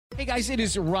Hey guys, it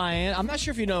is Ryan. I'm not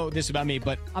sure if you know this about me,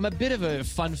 but I'm a bit of a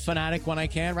fun fanatic when I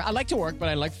can. I like to work, but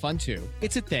I like fun too.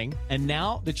 It's a thing. And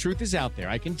now the truth is out there.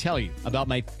 I can tell you about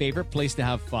my favorite place to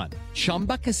have fun.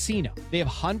 Chumba Casino. They have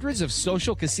hundreds of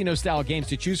social casino style games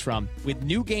to choose from with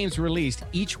new games released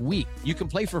each week. You can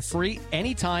play for free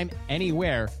anytime,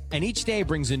 anywhere. And each day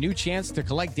brings a new chance to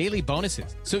collect daily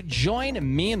bonuses. So join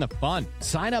me in the fun.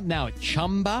 Sign up now at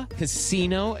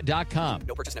ChumbaCasino.com.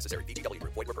 No purchase necessary. VGW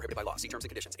Group. Void where prohibited by law. See terms and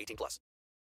conditions. 18+.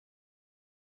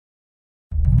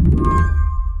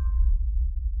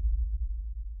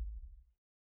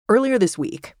 Earlier this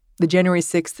week, the January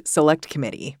 6th Select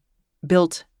Committee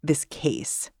built this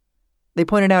case. They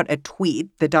pointed out a tweet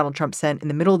that Donald Trump sent in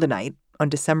the middle of the night on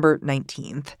December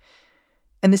 19th.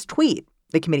 And this tweet,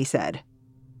 the committee said,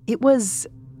 it was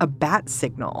a bat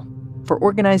signal for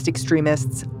organized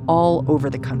extremists all over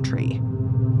the country.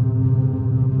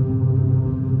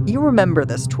 You remember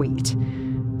this tweet,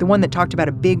 the one that talked about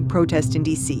a big protest in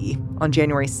D.C. on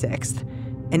January 6th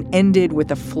and ended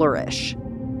with a flourish.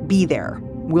 Be there.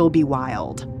 We'll be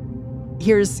wild.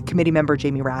 Here's committee member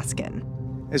Jamie Raskin.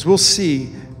 As we'll see,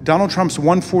 Donald Trump's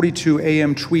 1:42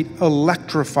 a.m. tweet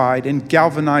electrified and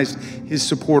galvanized his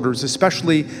supporters,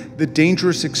 especially the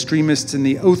dangerous extremists in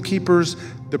the Oath Keepers,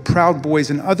 the Proud Boys,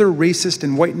 and other racist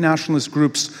and white nationalist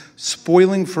groups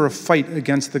spoiling for a fight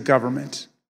against the government.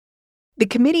 The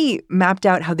committee mapped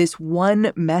out how this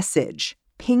one message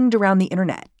pinged around the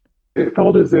internet. It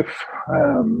felt as if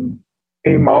a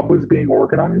mob was being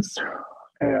organized.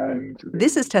 And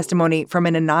this is testimony from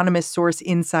an anonymous source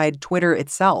inside Twitter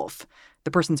itself. The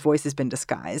person's voice has been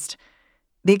disguised.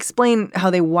 They explain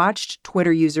how they watched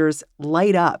Twitter users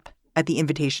light up at the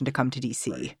invitation to come to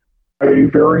D.C. I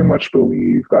very much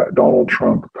believe that Donald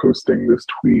Trump posting this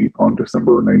tweet on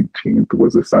December 19th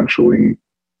was essentially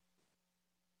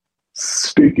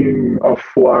staking a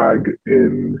flag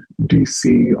in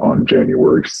D.C. on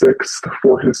January 6th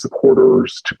for his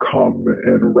supporters to come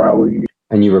and rally.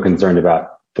 And you were concerned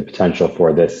about the potential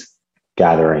for this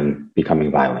gathering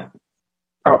becoming violent.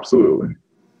 Absolutely.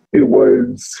 It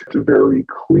was very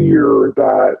clear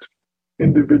that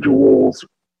individuals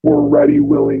were ready,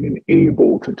 willing, and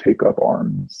able to take up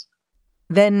arms.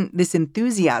 Then this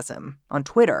enthusiasm on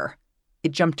Twitter,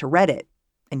 it jumped to Reddit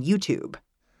and YouTube.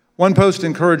 One post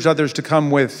encouraged others to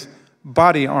come with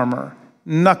body armor,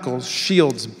 knuckles,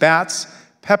 shields, bats,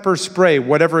 pepper spray,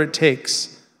 whatever it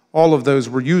takes. All of those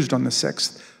were used on the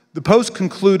 6th. The post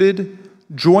concluded,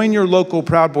 join your local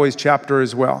Proud Boys chapter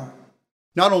as well.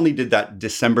 Not only did that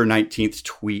December 19th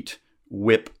tweet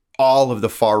whip all of the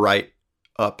far right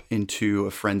up into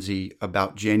a frenzy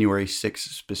about January 6th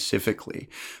specifically,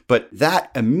 but that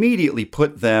immediately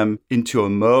put them into a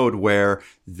mode where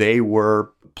they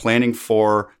were planning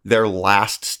for their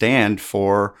last stand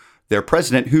for their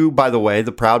president, who, by the way,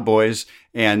 the Proud Boys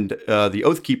and the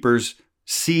Oath Keepers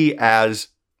see as,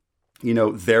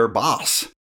 their boss.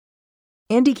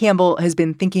 Andy Campbell has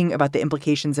been thinking about the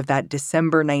implications of that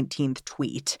December 19th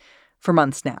tweet for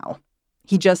months now.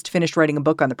 He just finished writing a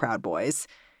book on the Proud Boys.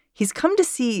 He's come to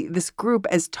see this group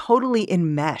as totally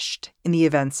enmeshed in the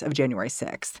events of January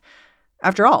 6th.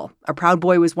 After all, a Proud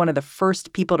Boy was one of the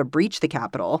first people to breach the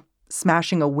Capitol,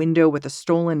 smashing a window with a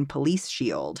stolen police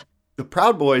shield. The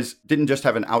Proud Boys didn't just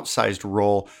have an outsized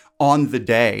role on the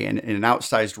day and an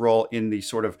outsized role in the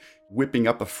sort of whipping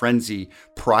up a frenzy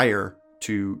prior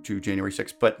to January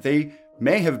 6th, but they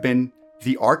may have been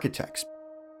the architects.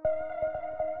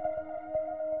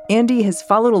 Andy has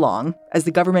followed along as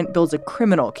the government builds a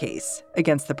criminal case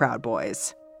against the Proud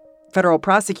Boys. Federal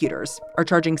prosecutors are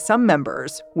charging some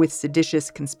members with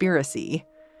seditious conspiracy.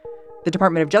 The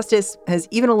Department of Justice has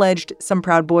even alleged some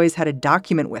Proud Boys had a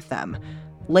document with them,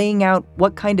 laying out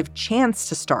what kind of chants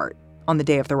to start on the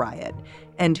day of the riot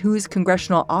and whose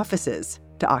congressional offices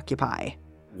to occupy.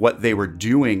 What they were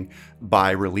doing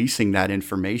by releasing that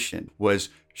information was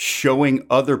showing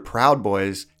other Proud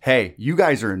Boys, hey, you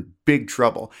guys are in big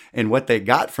trouble. And what they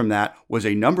got from that was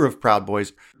a number of Proud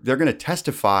Boys. They're going to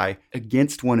testify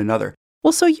against one another.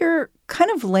 Well, so you're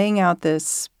kind of laying out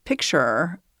this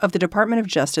picture of the Department of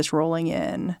Justice rolling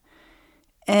in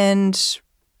and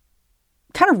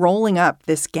kind of rolling up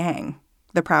this gang,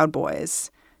 the Proud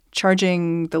Boys,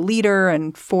 charging the leader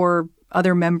and 4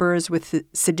 other members with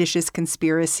seditious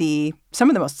conspiracy, some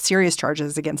of the most serious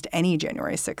charges against any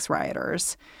January 6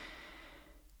 rioters.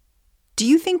 Do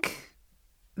you think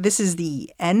this is the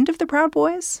end of the Proud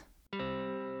Boys?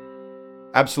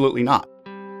 Absolutely not.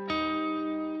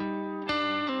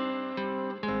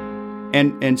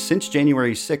 And since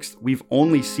January 6th, we've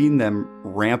only seen them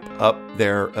ramp up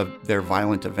their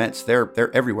violent events.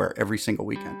 They're everywhere every single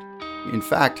weekend. In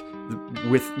fact,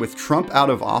 with Trump out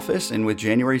of office and with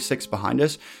January 6th behind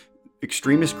us,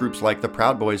 extremist groups like the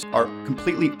Proud Boys are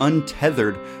completely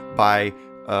untethered by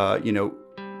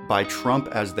Trump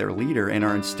as their leader and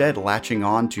are instead latching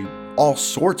on to all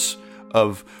sorts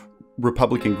of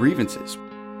Republican grievances.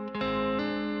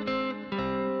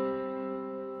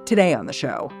 Today on the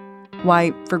show,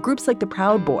 why for groups like the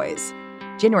Proud Boys,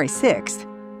 January 6th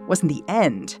wasn't the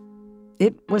end.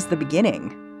 It was the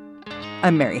beginning.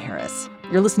 I'm Mary Harris.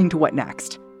 You're listening to What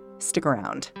Next? Stick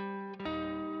around.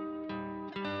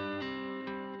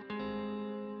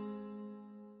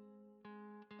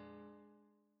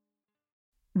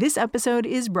 This episode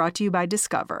is brought to you by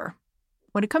Discover.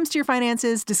 When it comes to your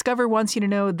finances, Discover wants you to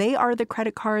know they are the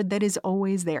credit card that is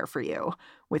always there for you.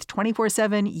 With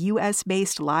 24/7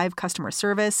 U.S.-based live customer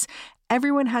service,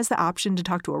 everyone has the option to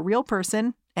talk to a real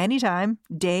person anytime,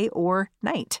 day or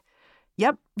night.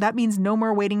 Yep, that means no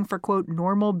more waiting for, quote,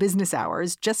 normal business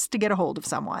hours just to get a hold of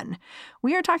someone.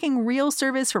 We are talking real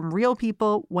service from real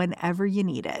people whenever you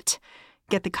need it.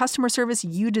 Get the customer service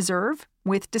you deserve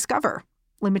with Discover.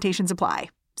 Limitations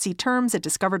apply. See terms at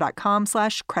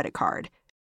discover.com/creditcard.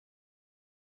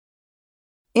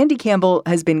 Andy Campbell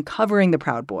has been covering the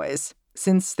Proud Boys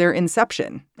since their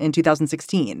inception in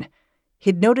 2016.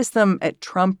 He'd noticed them at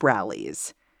Trump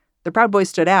rallies. The Proud Boys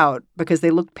stood out because they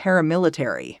looked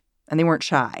paramilitary and they weren't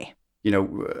shy.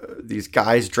 These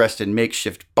guys dressed in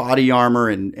makeshift body armor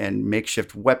and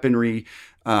makeshift weaponry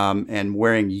and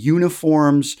wearing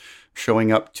uniforms,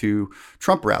 showing up to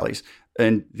Trump rallies.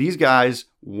 And these guys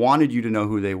wanted you to know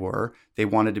who they were. They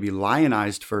wanted to be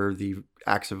lionized for the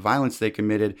acts of violence they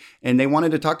committed, and they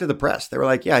wanted to talk to the press. They were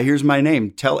like, yeah, here's my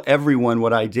name. Tell everyone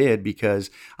what I did because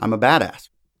I'm a badass.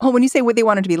 Oh, when you say what they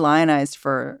wanted to be lionized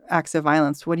for acts of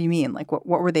violence, what do you mean? Like, what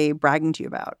were they bragging to you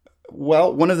about?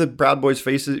 Well, one of the Proud Boys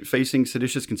facing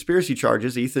seditious conspiracy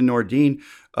charges, Ethan Nordine,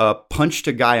 punched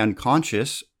a guy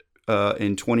unconscious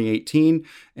in 2018,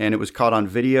 and it was caught on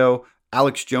video.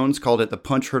 Alex Jones called it the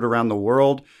punch heard around the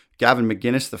world. Gavin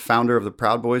McInnes, the founder of the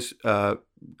Proud Boys,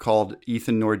 called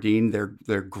Ethan Nordine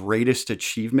their greatest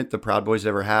achievement the Proud Boys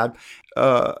ever had.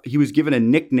 He was given a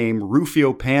nickname,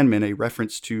 Rufio Panman, a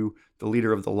reference to the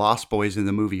leader of the Lost Boys in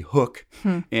the movie Hook.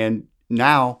 And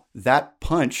now that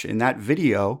punch in that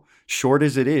video, short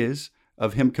as it is,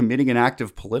 of him committing an act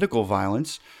of political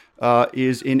violence,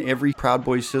 is in every Proud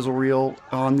Boys sizzle reel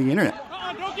on the internet.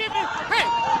 Don't give it. Hey,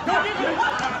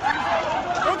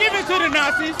 don't give it to the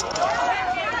Nazis.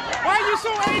 Why are you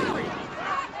so angry?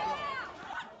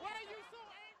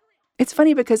 It's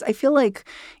funny because I feel like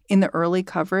in the early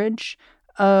coverage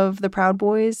of the Proud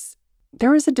Boys,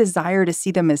 there was a desire to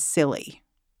see them as silly.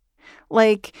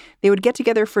 Like they would get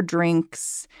together for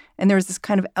drinks and there was this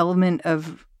kind of element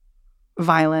of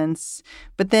violence,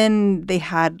 but then they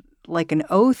had like an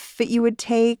oath that you would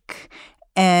take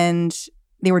and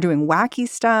they were doing wacky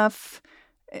stuff.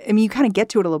 I mean, you kind of get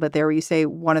to it a little bit there where you say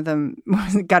one of them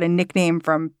got a nickname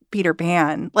from Peter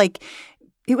Pan. Like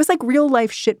it was like real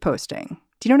life shitposting.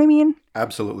 Do you know what I mean?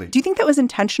 Absolutely. Do you think that was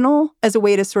intentional as a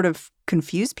way to sort of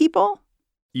confuse people?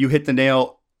 You hit the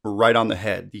nail right on the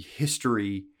head. The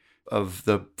history of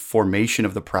the formation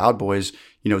of the Proud Boys,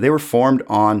 they were formed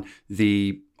on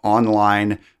the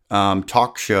online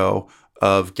talk show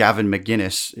of Gavin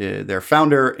McInnes, their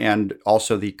founder and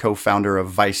also the co-founder of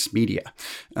Vice Media.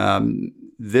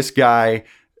 This guy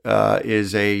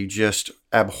is a just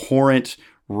abhorrent,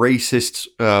 racist,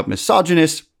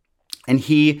 misogynist, and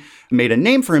he made a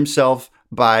name for himself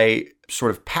by sort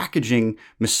of packaging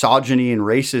misogyny and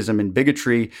racism and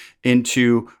bigotry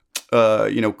into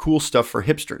cool stuff for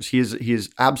hipsters. He is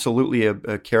absolutely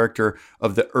a character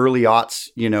of the early aughts,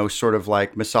 sort of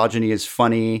like misogyny is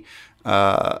funny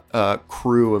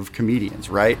crew of comedians,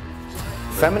 right?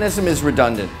 Feminism is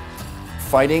redundant.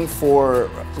 Fighting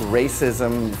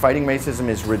racism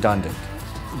is redundant.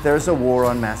 There's a war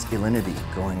on masculinity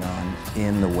going on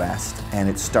in the West, and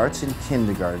it starts in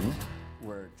kindergarten.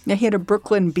 Yeah, he had a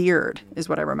Brooklyn beard, is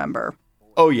what I remember.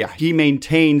 Oh, yeah. He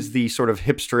maintains the sort of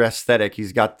hipster aesthetic.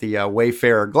 He's got the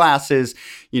Wayfarer glasses,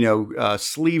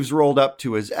 sleeves rolled up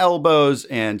to his elbows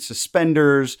and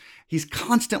suspenders. He's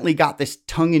constantly got this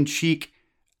tongue-in-cheek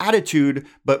attitude,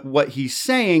 but what he's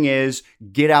saying is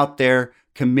get out there,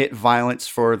 commit violence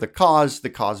for the cause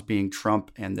being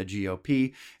Trump and the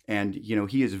GOP. And,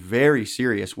 he is very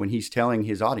serious when he's telling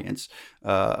his audience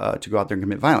to go out there and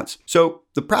commit violence. So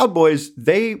the Proud Boys,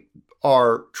 they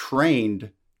are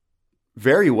trained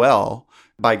very well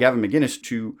by Gavin McInnes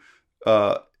to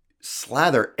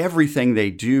slather everything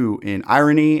they do in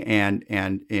irony and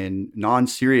in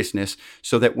non-seriousness,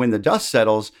 so that when the dust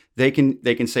settles, they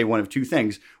can say one of two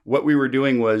things. What we were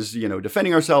doing was,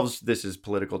 defending ourselves. This is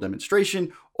political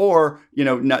demonstration, or,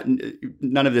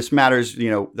 none of this matters.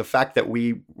 The fact that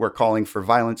we were calling for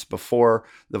violence before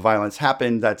the violence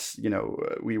happened, that's,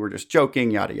 we were just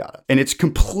joking, yada, yada. And it's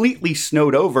completely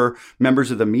snowed over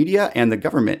members of the media and the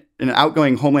government. An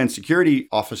outgoing Homeland Security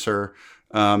officer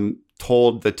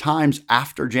told the Times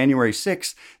after January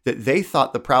 6th that they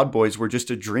thought the Proud Boys were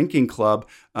just a drinking club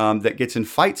that gets in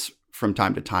fights from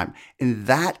time to time. And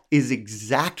that is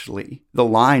exactly the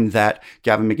line that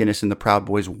Gavin McInnes and the Proud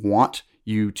Boys want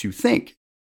you to think.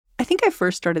 I think I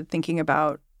first started thinking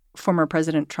about former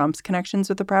President Trump's connections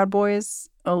with the Proud Boys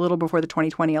a little before the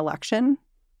 2020 election.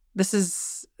 This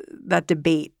is that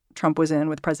debate Trump was in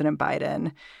with President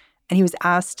Biden, and he was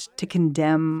asked to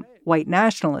condemn white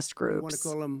nationalist groups.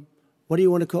 What do you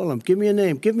want to call them? Give me a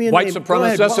name. Give me a white name.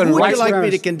 Supremacists and white like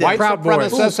me to condemn? White Proud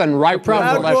supremacists and right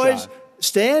Proud Boys.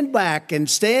 Stand back and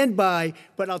stand by.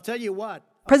 But I'll tell you what.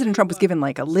 President Trump was given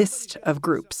like a list of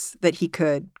groups that he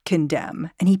could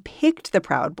condemn, and he picked the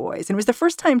Proud Boys. And it was the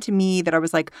first time to me that I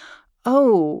was like,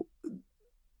 oh,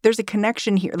 there's a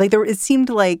connection here. It seemed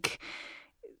like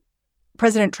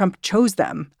President Trump chose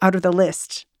them out of the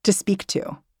list to speak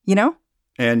to,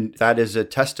 And that is a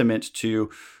testament to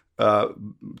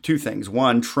two things.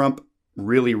 One, Trump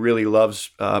really, really loves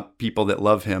people that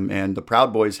love him. And the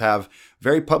Proud Boys have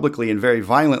very publicly and very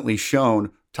violently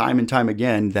shown time and time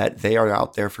again that they are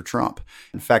out there for Trump.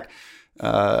 In fact,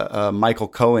 Michael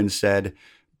Cohen said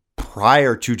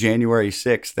prior to January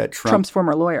 6th that Trump's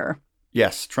former lawyer.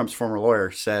 Yes, Trump's former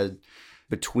lawyer said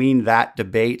between that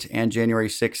debate and January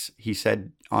 6th, he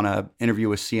said on an interview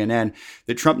with CNN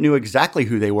that Trump knew exactly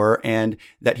who they were and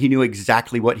that he knew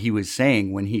exactly what he was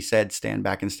saying when he said stand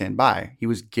back and stand by. He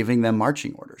was giving them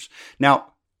marching orders.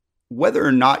 Now, whether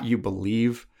or not you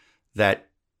believe that,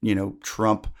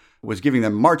 Trump was giving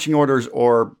them marching orders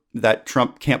or that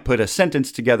Trump can't put a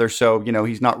sentence together, so,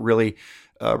 he's not really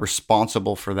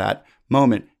responsible for that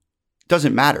moment,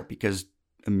 doesn't matter, because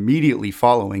immediately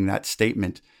following that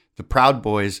statement, the Proud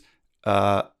Boys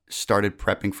started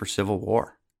prepping for civil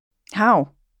war. How?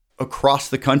 Across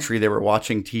the country, they were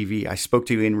watching TV. I spoke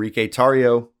to Enrique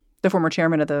Tarrio, the former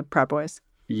chairman of the Proud Boys.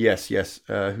 Yes,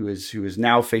 who is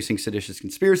now facing seditious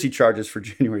conspiracy charges for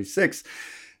January 6th.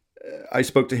 I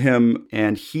spoke to him,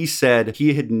 and he said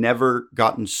he had never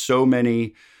gotten so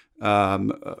many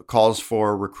calls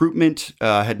for recruitment,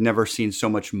 had never seen so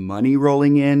much money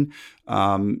rolling in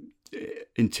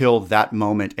until that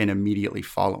moment and immediately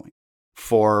following.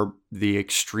 For the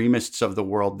extremists of the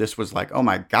world, this was like, oh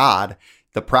my God,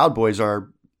 the Proud Boys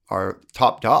are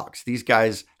top dogs. These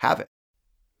guys have it.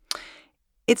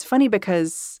 It's funny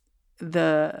because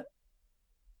the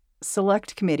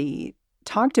Select Committee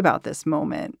talked about this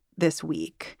moment this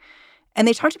week, and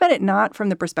they talked about it not from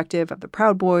the perspective of the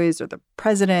Proud Boys or the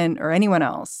president or anyone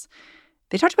else.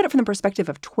 They talked about it from the perspective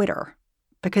of Twitter,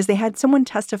 because they had someone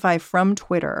testify from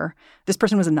Twitter. This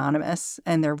person was anonymous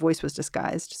and their voice was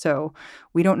disguised, so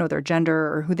we don't know their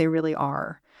gender or who they really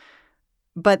are.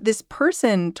 But this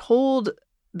person told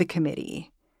the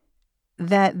committee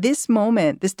that this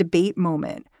moment, this debate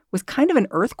moment, was kind of an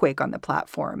earthquake on the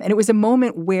platform. And it was a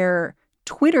moment where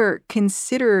Twitter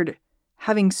considered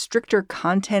having stricter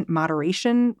content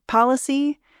moderation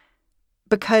policy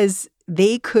because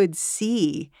they could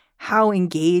see how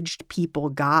engaged people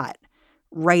got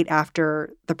right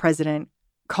after the president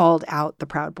called out the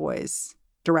Proud Boys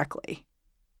directly.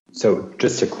 So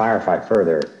just to clarify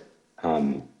further,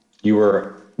 you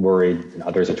were worried, and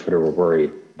others on Twitter were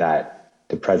worried, that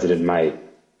the president might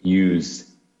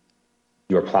use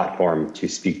your platform to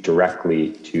speak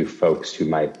directly to folks who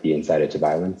might be incited to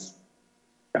violence?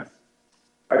 Yes.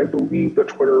 I believe that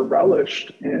Twitter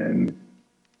relished in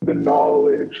the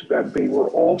knowledge that they were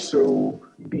also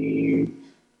the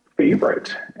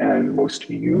favorite and most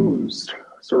used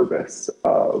service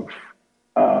of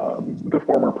the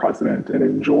former president, and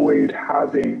enjoyed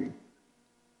having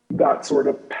that sort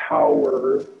of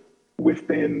power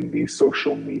within the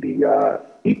social media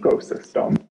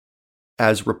ecosystem.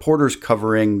 As reporters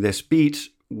covering this beat,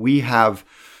 we have,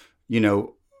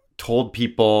 told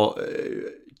people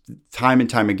time and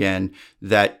time again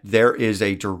that there is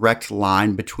a direct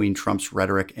line between Trump's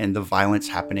rhetoric and the violence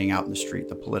happening out in the street,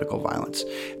 the political violence.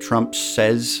 Trump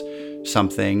says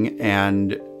something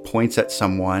and points at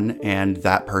someone, and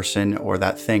that person or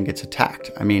that thing gets attacked.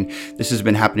 I mean, this has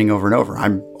been happening over and over.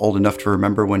 I'm old enough to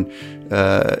remember when,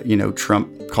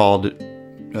 Trump called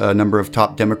a number of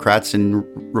top Democrats and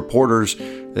reporters,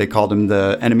 they called him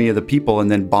the enemy of the people, and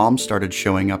then bombs started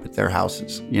showing up at their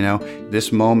houses.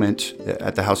 This moment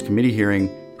at the House committee hearing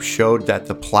showed that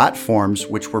the platforms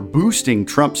which were boosting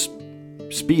Trump's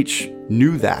speech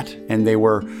knew that, and they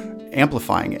were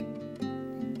amplifying it.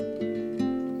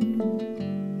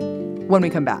 When we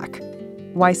come back,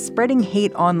 why spreading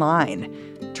hate online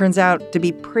turns out to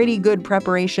be pretty good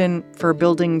preparation for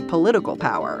building political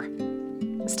power.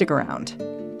 Stick around.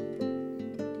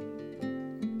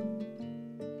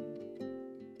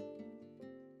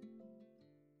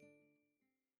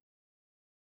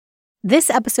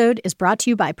 This episode is brought to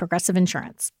you by Progressive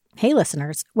Insurance. Hey,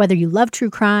 listeners, whether you love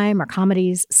true crime or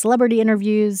comedies, celebrity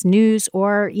interviews, news,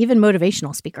 or even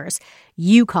motivational speakers,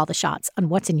 you call the shots on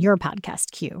what's in your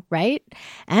podcast queue, right?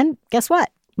 And guess what?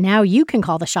 Now you can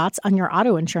call the shots on your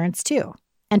auto insurance, too.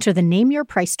 Enter the Name Your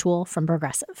Price tool from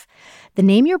Progressive. The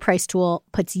Name Your Price tool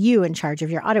puts you in charge of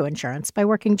your auto insurance by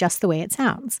working just the way it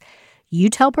sounds. You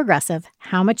tell Progressive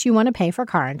how much you want to pay for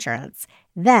car insurance.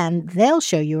 Then they'll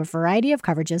show you a variety of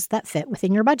coverages that fit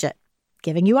within your budget,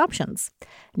 giving you options.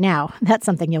 Now, that's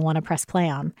something you'll want to press play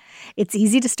on. It's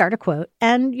easy to start a quote,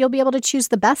 and you'll be able to choose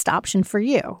the best option for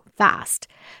you fast.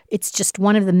 It's just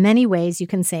one of the many ways you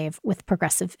can save with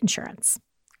Progressive Insurance.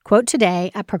 Quote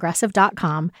today at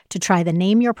Progressive.com to try the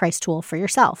Name Your Price tool for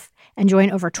yourself and join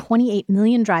over 28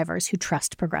 million drivers who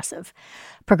trust Progressive.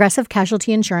 Progressive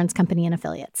Casualty Insurance Company and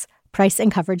Affiliates. Price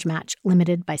and coverage match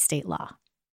limited by state law.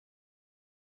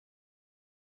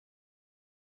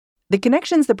 The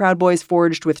connections the Proud Boys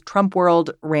forged with Trump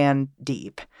World ran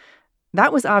deep.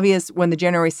 That was obvious when the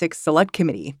January 6th Select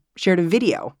Committee shared a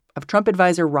video of Trump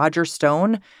advisor Roger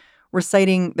Stone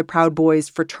reciting the Proud Boys'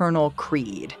 fraternal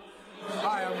creed.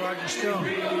 Hi, I'm Roger Stone.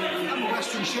 I'm a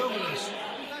Western chauvinist.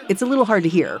 It's a little hard to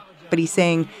hear, but he's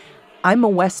saying, I'm a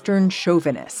Western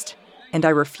chauvinist, and I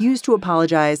refuse to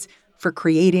apologize for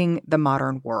creating the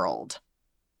modern world.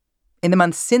 In the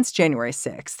months since January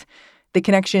 6th, the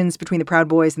connections between the Proud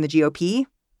Boys and the GOP,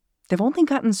 they've only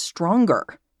gotten stronger.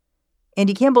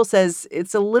 Andy Campbell says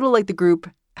it's a little like the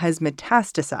group has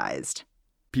metastasized.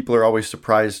 People are always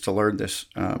surprised to learn this,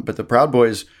 but the Proud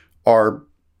Boys are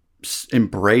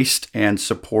embraced and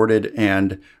supported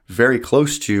and very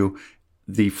close to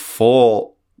the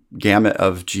full gamut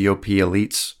of GOP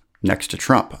elites next to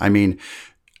Trump. I mean,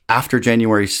 after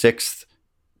January 6th,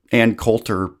 Ann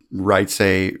Coulter writes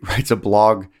a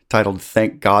blog titled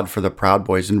Thank God for the Proud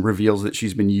Boys and reveals that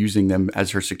she's been using them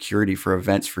as her security for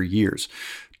events for years.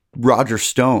 Roger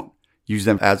Stone used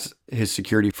them as his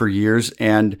security for years.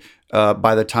 And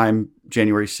by the time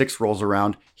January 6th rolls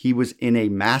around, he was in a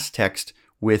mass text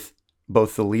with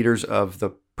both the leaders of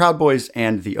the Proud Boys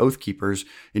and the Oath Keepers,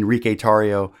 Enrique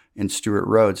Tarrio and Stuart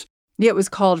Rhodes. Yeah, it was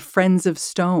called Friends of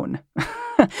Stone.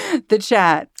 The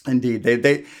chat. Indeed.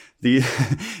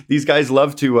 These guys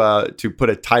love to put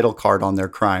a title card on their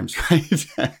crimes, right?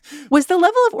 Was the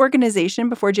level of organization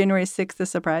before January 6th a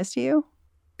surprise to you?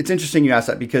 It's interesting you ask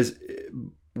that because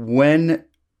when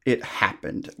it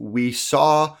happened, we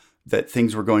saw that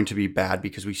things were going to be bad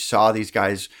because we saw these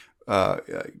guys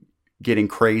getting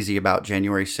crazy about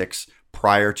January 6th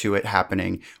prior to it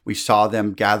happening. We saw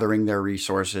them gathering their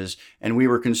resources, and we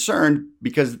were concerned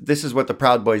because this is what the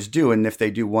Proud Boys do. And if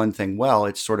they do one thing well,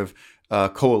 it's sort of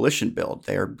coalition build.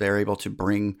 They're able to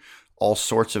bring all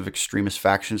sorts of extremist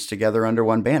factions together under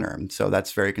one banner. And so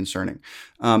that's very concerning.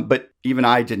 But even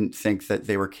I didn't think that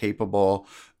they were capable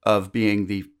of being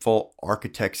the full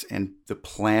architects and the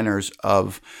planners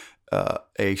of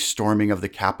a storming of the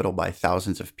Capitol by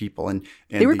thousands of people. And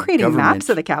they were creating maps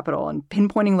of the Capitol and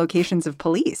pinpointing locations of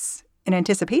police in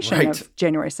anticipation of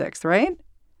January 6th, right?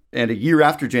 And a year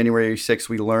after January 6th,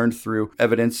 we learned through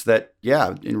evidence that,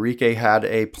 Enrique had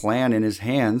a plan in his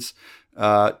hands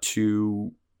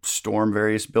to storm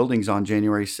various buildings on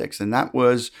January 6th. And that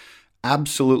was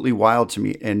absolutely wild to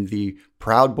me. And the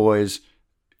Proud Boys,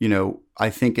 I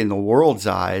think in the world's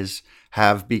eyes,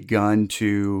 have begun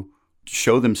to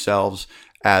show themselves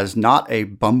as not a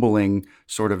bumbling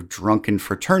sort of drunken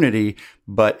fraternity,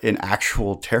 but an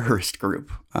actual terrorist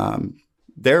group.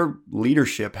 Their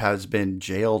leadership has been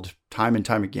jailed time and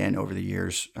time again over the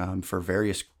years for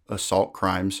various assault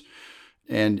crimes.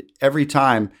 And every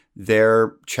time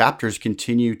their chapters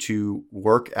continue to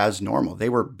work as normal. They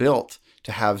were built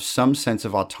to have some sense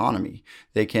of autonomy.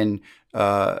 They can,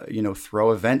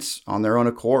 throw events on their own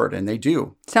accord, and they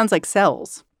do. Sounds like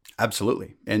cells.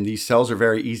 Absolutely. And these cells are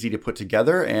very easy to put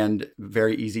together and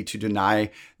very easy to deny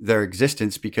their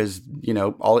existence because,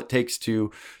 all it takes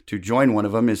to join one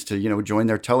of them is to, join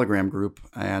their Telegram group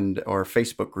or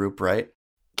Facebook group, right?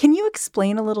 Can you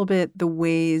explain a little bit the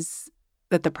ways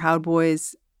that the Proud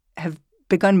Boys have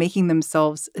begun making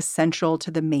themselves essential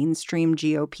to the mainstream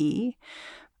GOP.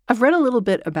 I've read a little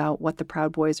bit about what the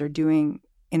Proud Boys are doing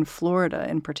in Florida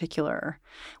in particular,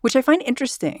 which I find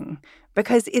interesting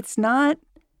because it's not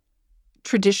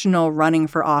traditional running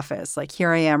for office, like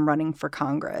here I am running for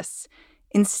Congress.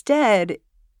 Instead,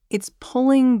 it's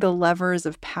pulling the levers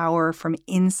of power from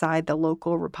inside the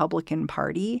local Republican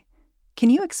Party. Can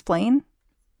you explain?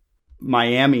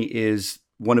 Miami is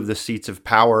one of the seats of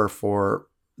power for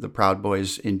the Proud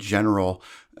Boys in general,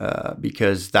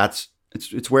 because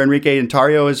it's where Enrique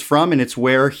Tarrio is from, and it's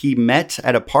where he met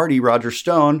at a party Roger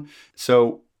Stone.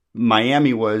 So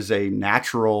Miami was a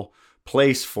natural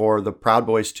place for the Proud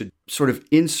Boys to sort of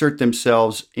insert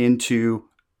themselves into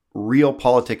real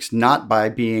politics, not by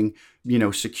being,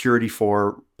 security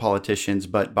for politicians,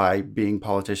 but by being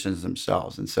politicians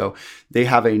themselves. And so they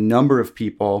have a number of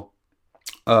people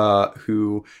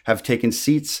who have taken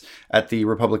seats at the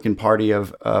Republican Party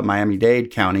of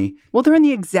Miami-Dade County. Well, they're in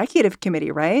the executive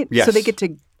committee, right? Yes. So they get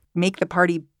to make the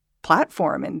party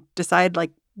platform and decide,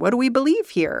 what do we believe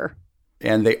here?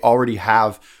 And they already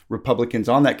have Republicans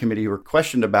on that committee who are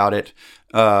questioned about it.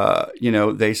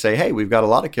 They say, hey, we've got a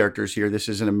lot of characters here. This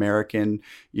is an American,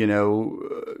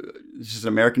 this is an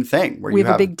American thing where you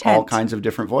have all kinds of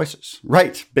different voices.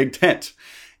 Right. Big tent.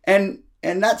 And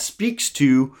that speaks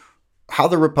to how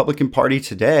the Republican Party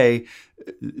today,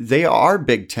 they are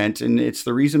big tent. And it's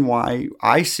the reason why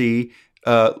I see,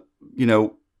 at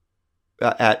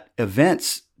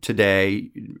events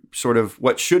today, sort of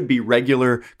what should be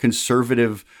regular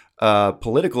conservative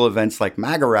political events like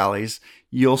MAGA rallies,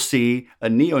 you'll see a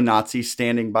neo-Nazi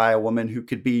standing by a woman who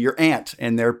could be your aunt,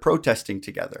 and they're protesting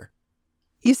together.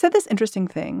 You said this interesting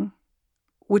thing,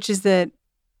 which is that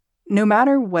no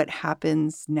matter what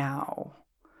happens now,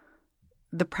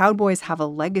 the Proud Boys have a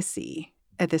legacy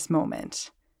at this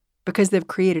moment because they've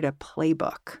created a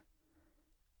playbook.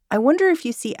 I wonder if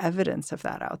you see evidence of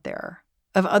that out there,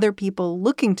 of other people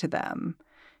looking to them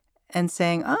and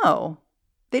saying, oh,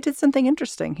 they did something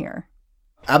interesting here.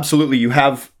 Absolutely. You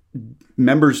have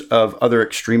members of other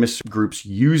extremist groups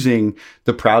using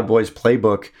the Proud Boys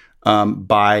playbook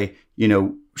by,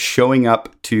 showing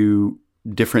up to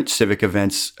different civic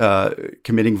events,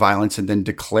 committing violence, and then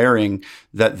declaring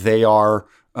that they are,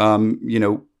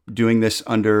 doing this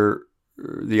under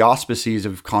the auspices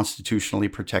of constitutionally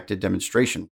protected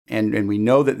demonstration. And we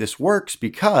know that this works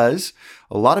because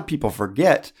a lot of people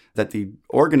forget that the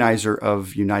organizer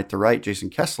of Unite the Right, Jason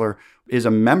Kessler, is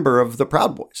a member of the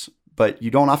Proud Boys. But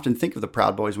you don't often think of the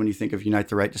Proud Boys when you think of Unite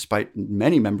the Right, despite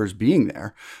many members being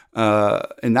there.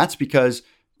 And that's because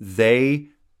they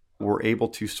were able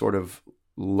to sort of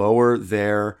lower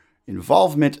their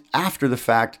involvement after the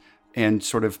fact and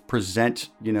sort of present,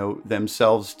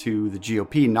 themselves to the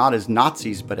GOP, not as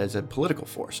Nazis, but as a political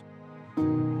force.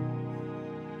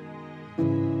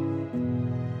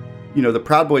 The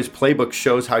Proud Boys playbook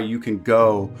shows how you can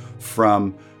go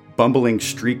from bumbling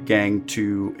street gang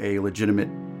to a legitimate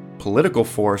political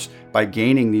force by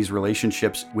gaining these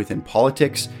relationships within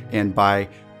politics and by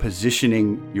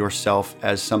positioning yourself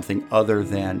as something other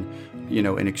than,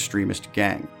 an extremist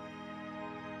gang.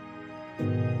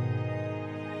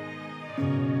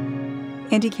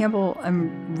 Andy Campbell,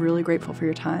 I'm really grateful for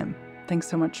your time. Thanks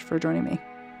so much for joining me.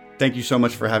 Thank you so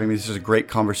much for having me. This is a great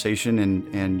conversation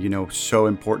and so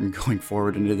important going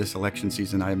forward into this election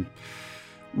season. I'm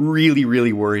really,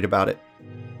 really worried about it.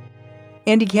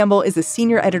 Andy Campbell is a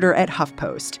senior editor at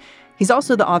HuffPost. He's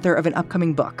also the author of an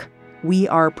upcoming book, We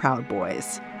Are Proud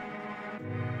Boys.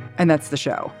 And that's the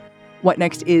show. What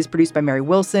Next is produced by Mary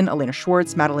Wilson, Elena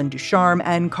Schwartz, Madeline Ducharme,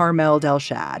 and Carmel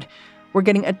Delshad. We're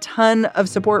getting a ton of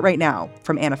support right now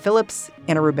from Anna Phillips,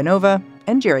 Anna Rubinova,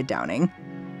 and Jared Downing.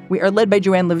 We are led by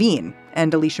Joanne Levine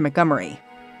and Alicia Montgomery.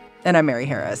 And I'm Mary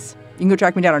Harris. You can go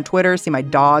track me down on Twitter, see my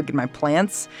dog and my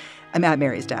plants. I'm at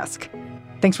Mary's desk.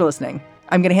 Thanks for listening.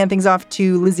 I'm going to hand things off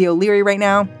to Lizzie O'Leary right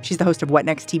now. She's the host of What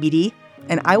Next TBD.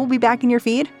 And I will be back in your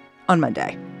feed on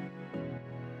Monday.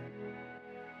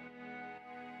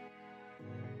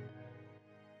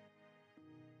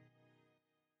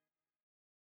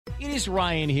 It is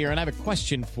Ryan here, and I have a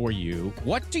question for you.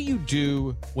 What do you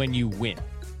do when you win?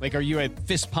 Like, are you a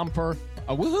fist pumper,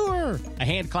 a woohooer, a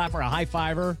hand clapper, a high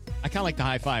fiver? I kind of like the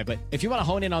high five, but if you want to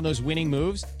hone in on those winning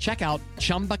moves, check out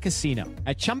Chumba Casino.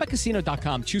 At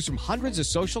ChumbaCasino.com, choose from hundreds of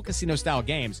social casino-style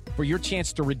games for your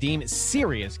chance to redeem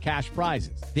serious cash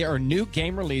prizes. There are new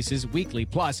game releases weekly,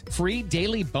 plus free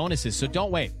daily bonuses. So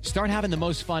don't wait. Start having the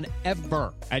most fun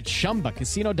ever at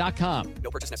ChumbaCasino.com.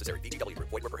 No purchase necessary. VGW Group.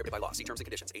 Void where prohibited by law. See terms and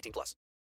conditions. 18+.